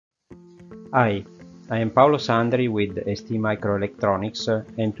Hi, I am Paolo Sandri with STMicroelectronics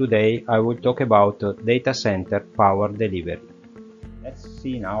and today I will talk about data center power delivery. Let's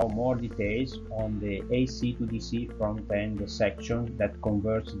see now more details on the AC to DC front-end section that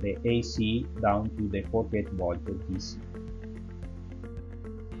converts the AC down to the 48 volt DC.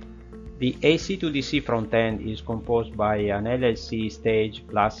 The AC to DC front-end is composed by an LLC stage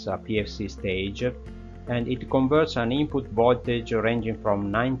plus a PFC stage, and it converts an input voltage ranging from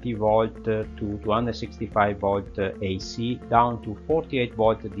 90 volt to 265 volt AC down to 48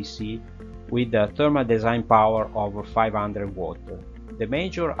 volt DC with a thermal design power of 500 watt. The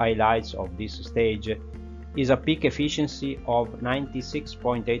major highlights of this stage is a peak efficiency of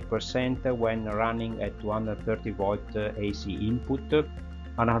 96.8% when running at 230 volt AC input,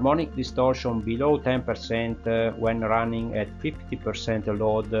 an harmonic distortion below 10% when running at 50%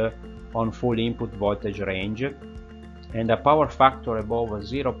 load on full input voltage range, and a power factor above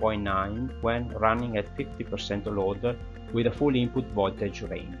 0.9 when running at 50% load with a full input voltage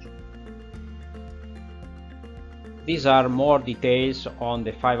range. These are more details on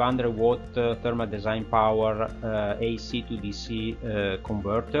the 500 watt thermal design power AC to DC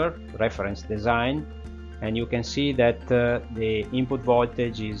converter reference design, and you can see that the input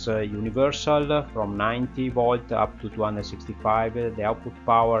voltage is universal from 90 volt up to 265. The output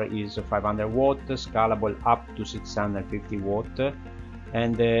power is 500 watt, scalable up to 650 watt,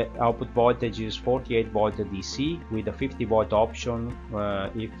 and the output voltage is 48 volt DC with a 50 volt option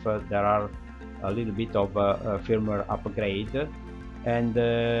if there are a little bit of firmware upgrade, and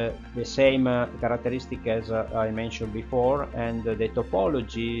the same characteristic as I mentioned before. And the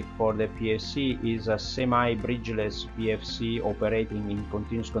topology for the PFC is a semi-bridgeless PFC operating in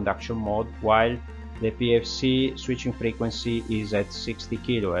continuous conduction mode, while the PFC switching frequency is at 60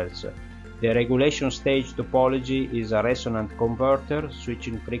 kHz. The regulation stage topology is a resonant converter.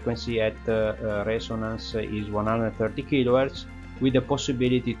 Switching frequency at resonance is 130 kHz, with the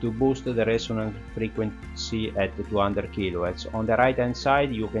possibility to boost the resonance frequency at 200 kHz. On the right hand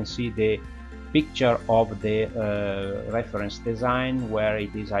side you can see the picture of the reference design, where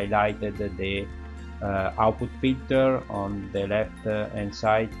it is highlighted the output filter on the left hand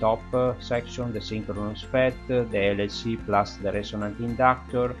side top section, the synchronous FET, the LLC plus the resonant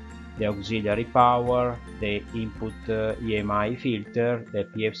inductor, the auxiliary power, the input EMI filter, the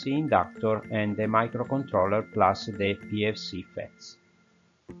PFC inductor, and the microcontroller plus the PFC FETs.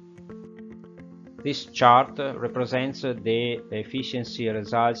 This chart represents the efficiency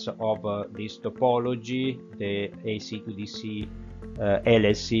results of this topology, the AC to DC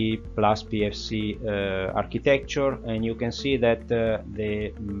LLC plus PFC architecture, and you can see that the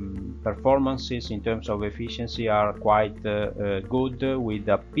performances in terms of efficiency are quite good, with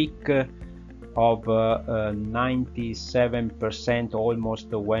a peak of 97%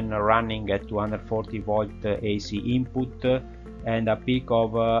 almost when running at 240 volt AC input, and a peak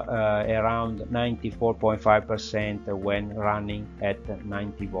of around 94.5% when running at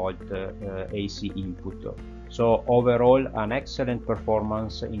 90 volt AC input. So overall an excellent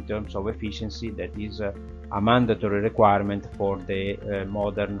performance in terms of efficiency that is a mandatory requirement for the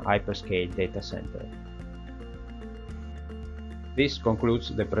modern hyperscale data center. This concludes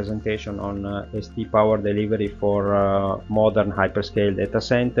the presentation on ST power delivery for modern hyperscale data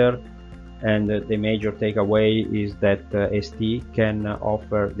center, and the major takeaway is that ST can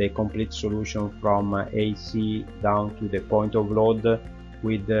offer the complete solution from AC down to the point of load,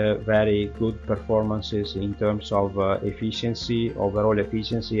 with very good performances in terms of efficiency, overall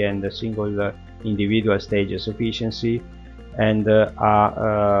efficiency, and single individual stages efficiency, and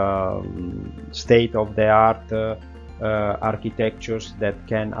state-of-the-art architectures that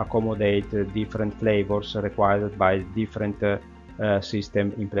can accommodate different flavors required by different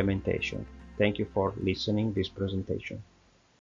system implementation. Thank you for listening this presentation.